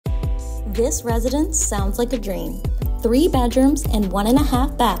This residence sounds like a dream. 3 bedrooms and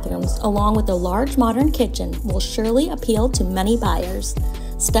 1.5 bathrooms, along with a large modern kitchen, will surely appeal to many buyers.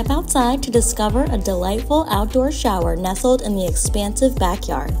 Step outside to discover a delightful outdoor shower nestled in the expansive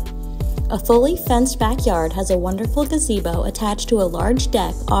backyard. A fully fenced backyard has a wonderful gazebo attached to a large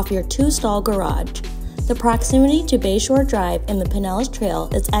deck off your 2-stall garage. The proximity to Bayshore Drive and the Pinellas Trail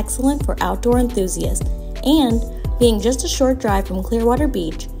is excellent for outdoor enthusiasts, and being just a short drive from Clearwater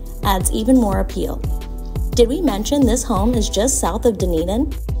Beach adds even more appeal. Did we mention this home is just south of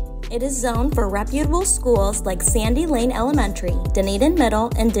Dunedin? It is zoned for reputable schools like Sandy Lane Elementary, Dunedin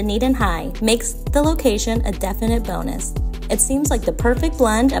Middle, and Dunedin High, makes the location a definite bonus. It seems like the perfect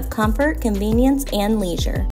blend of comfort, convenience, and leisure.